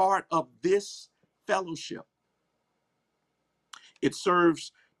as a part of this fellowship. It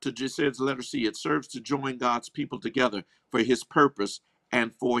serves to, just says letter C, it serves to join God's people together for his purpose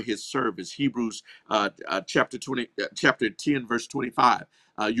and for his service. Hebrews chapter 10, verse 25.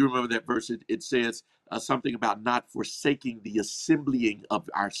 You remember that verse? It says something about not forsaking the assembling of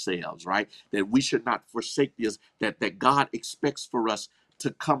ourselves, right? That we should not forsake this, that God expects for us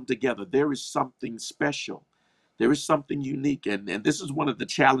to come together. There is something special. There is something unique. And this is one of the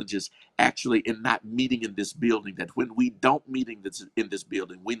challenges actually in not meeting in this building, that when we don't meet in this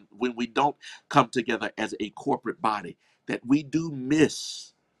building, when we don't come together as a corporate body, that we do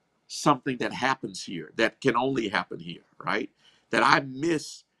miss something that happens here, that can only happen here, right? That I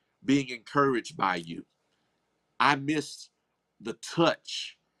miss being encouraged by you. I miss the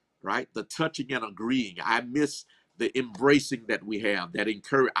touch, right? The touching and agreeing. I miss the embracing that we have, that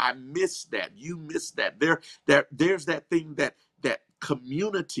encourage. I miss that. You miss that. There's that thing that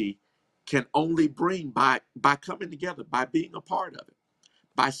community can only bring by coming together, by being a part of it,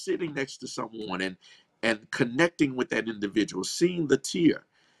 by sitting next to someone and connecting with that individual, seeing the tear,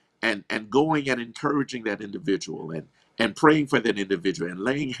 and going and encouraging that individual, and praying for that individual and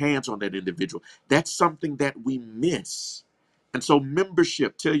laying hands on that individual. That's something that we miss. And so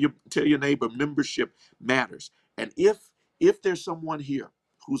membership, tell your neighbor, membership matters. And if there's someone here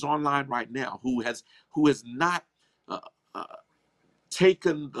who's online right now who has not uh, uh,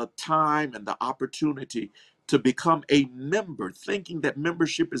 taken the time and the opportunity to become a member, thinking that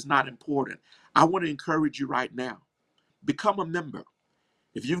membership is not important, I want to encourage you right now. Become a member.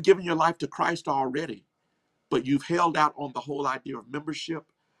 If you've given your life to Christ already, but you've held out on the whole idea of membership,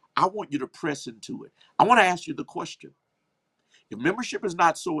 I want you to press into it. I want to ask you the question. If membership is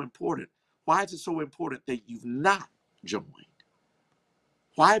not so important, why is it so important that you've not joined?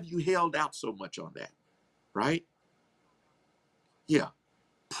 Why have you held out so much on that? Right? Yeah.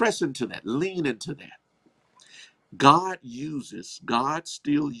 Press into that. Lean into that. God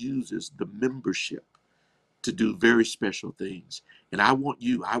still uses the membership to do very special things. And I want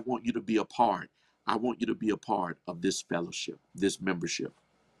you to be a part. I want you to be a part of this fellowship, this membership.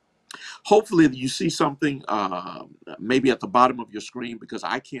 Hopefully you see something maybe at the bottom of your screen, because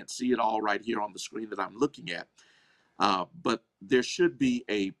I can't see it all right here on the screen that I'm looking at. But there should be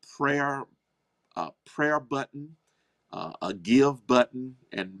a prayer button, a give button,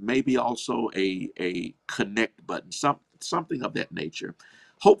 and maybe also a connect button, something of that nature.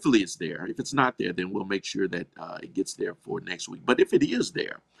 Hopefully it's there. If it's not there, then we'll make sure that it gets there for next week. But if it is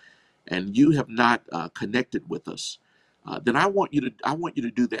there and you have not connected with us, then I want you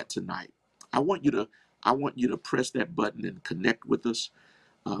to do that tonight. I want you to I want you to press that button and connect with us.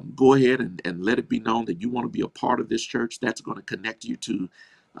 Go ahead and let it be known that you want to be a part of this church. That's going to connect you to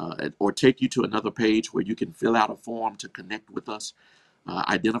or take you to another page where you can fill out a form to connect with us.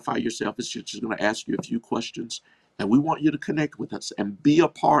 Identify yourself. It's just going to ask you a few questions, and we want you to connect with us and be a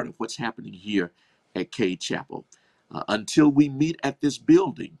part of what's happening here at Cade Chapel. Until we meet at this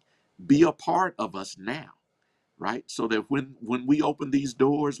building, be a part of us now, right? So that when we open these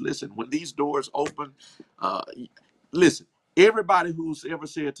doors, listen, when these doors open, uh, listen, everybody who's ever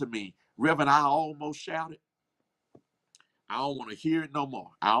said to me, Reverend, I almost shouted, I don't want to hear it no more.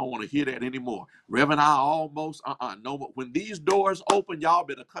 I don't want to hear that anymore. Reverend, I almost, no more. When these doors open, y'all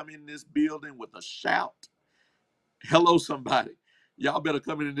better come in this building with a shout. Hello, somebody. Y'all better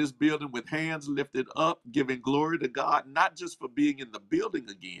come in this building with hands lifted up, giving glory to God, not just for being in the building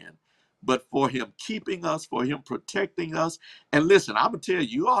again, but for him keeping us, for him protecting us. And listen, I'm going to tell you,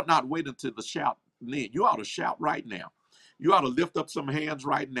 you ought not wait until the shout then. You ought to shout right now. You ought to lift up some hands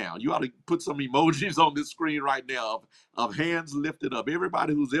right now. You ought to put some emojis on this screen right now of hands lifted up.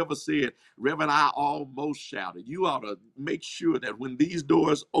 Everybody who's ever said, Reverend, I almost shouted. You ought to make sure that when these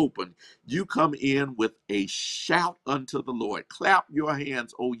doors open, you come in with a shout unto the Lord. Clap your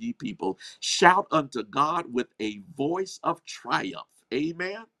hands, O ye people. Shout unto God with a voice of triumph.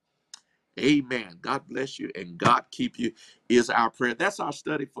 Amen. Amen. God bless you and God keep you is our prayer. That's our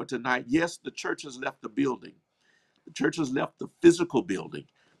study for tonight. Yes, the church has left the building. The church has left the physical building,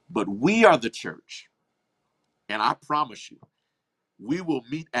 but we are the church. And I promise you, we will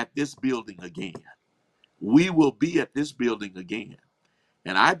meet at this building again. We will be at this building again.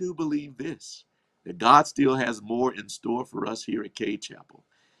 And I do believe this, that God still has more in store for us here at Cade Chapel,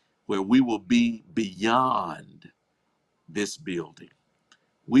 where we will be beyond this building.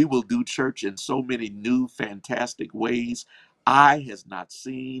 We will do church in so many new, fantastic ways. Eye has not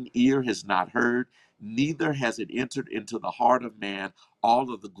seen, ear has not heard, neither has it entered into the heart of man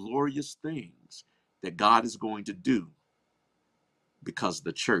all of the glorious things that God is going to do because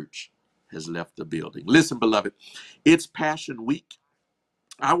the church has left the building. Listen, beloved, it's Passion Week.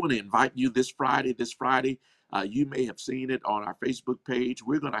 I want to invite you this Friday. You may have seen it on our Facebook page.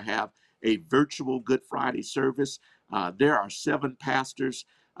 We're going to have a virtual Good Friday service. There are 7 pastors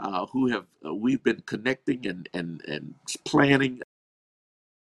who have we've been connecting and planning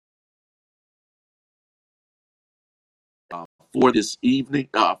for this evening,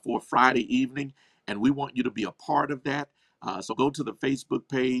 for Friday evening, and we want you to be a part of that. So go to the Facebook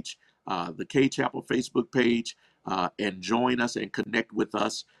page, the Cade Chapel Facebook page, and join us and connect with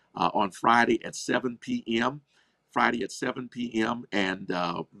us on Friday at 7 p.m. Friday at 7 p.m. And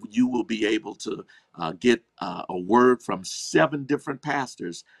you will be able to get a word from 7 different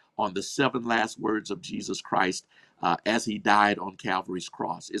pastors on the 7 last words of Jesus Christ as he died on Calvary's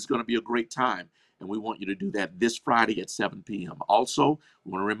cross. It's going to be a great time. And we want you to do that this Friday at 7 p.m. Also,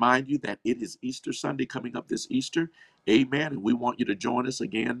 we want to remind you that it is Easter Sunday coming up this Easter. Amen. And we want you to join us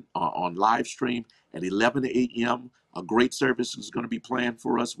again on live stream at 11 a.m. A great service is going to be planned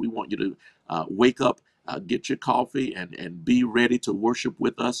for us. We want you to wake up, get your coffee, and be ready to worship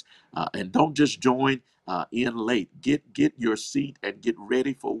with us. And don't just join in late. Get your seat and get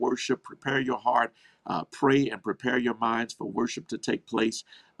ready for worship. Prepare your heart. Pray and prepare your minds for worship to take place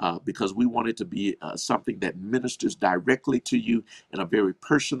because we want it to be something that ministers directly to you in a very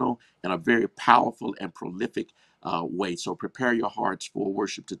personal and a very powerful and prolific way. So prepare your hearts for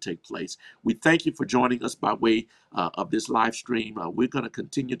worship to take place. We thank you for joining us by way of this live stream. We're going to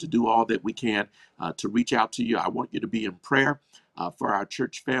continue to do all that we can to reach out to you. I want you to be in prayer for our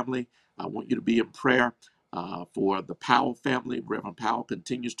church family. I want you to be in prayer for the Powell family. Reverend Powell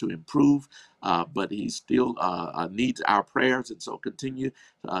continues to improve, but he still needs our prayers, and so continue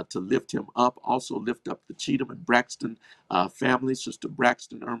to lift him up. Also lift up the Cheatham and Braxton family. Sister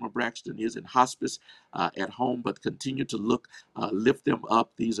Braxton, Irma Braxton, is in hospice at home, but continue to lift them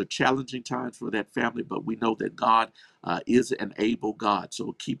up. These are challenging times for that family, but we know that God is an able God,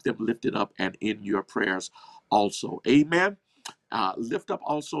 so keep them lifted up and in your prayers also. Amen. Lift up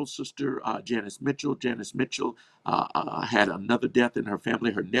also Sister Janice Mitchell. Janice Mitchell had another death in her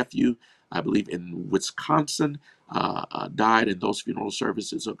family. Her nephew, I believe in Wisconsin, died, and those funeral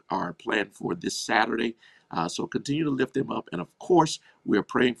services are planned for this Saturday. So continue to lift them up. And of course, we're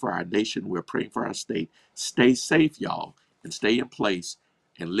praying for our nation. We're praying for our state. Stay safe, y'all, and stay in place.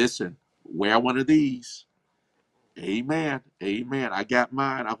 And listen, wear one of these. Amen. Amen. I got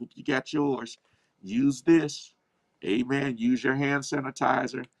mine. I hope you got yours. Use this. Amen. Use your hand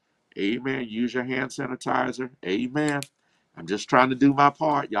sanitizer. Amen. Use your hand sanitizer. Amen. I'm just trying to do my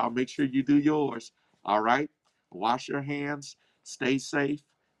part. Y'all make sure you do yours. All right. Wash your hands. Stay safe.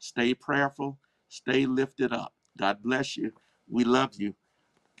 Stay prayerful. Stay lifted up. God bless you. We love you.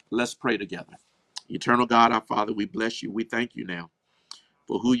 Let's pray together. Eternal God, our Father, we bless you. We thank you now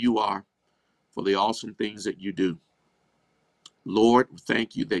for who you are, for the awesome things that you do. Lord,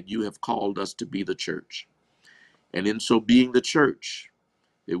 thank you that you have called us to be the church. And in so being the church,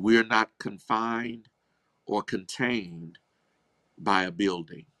 that we are not confined or contained by a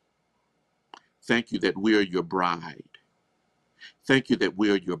building. Thank you that we are your bride. Thank you that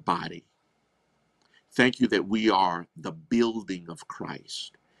we are your body. Thank you that we are the building of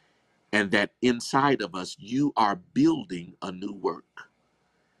Christ, and that inside of us, you are building a new work.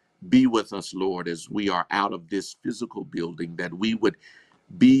 Be with us, Lord, as we are out of this physical building, that we would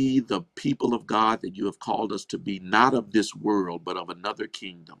be the people of God that you have called us to be, not of this world, but of another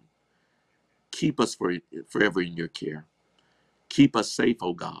kingdom. Keep us forever in your care. Keep us safe,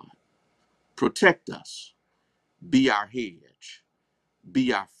 O God. Protect us. Be our hedge.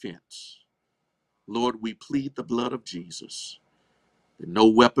 Be our fence. Lord, we plead the blood of Jesus, that no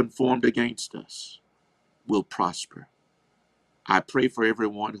weapon formed against us will prosper. I pray for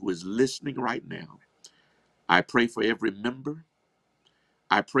everyone who is listening right now. I pray for every member.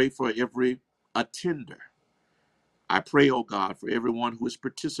 I pray for every attender. I pray, oh God, for everyone who is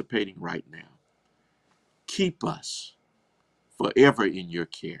participating right now. Keep us forever in your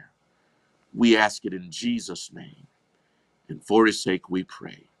care. We ask it in Jesus' name, and for his sake we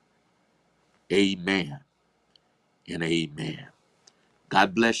pray. Amen and amen.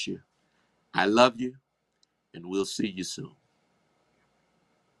 God bless you. I love you, and we'll see you soon.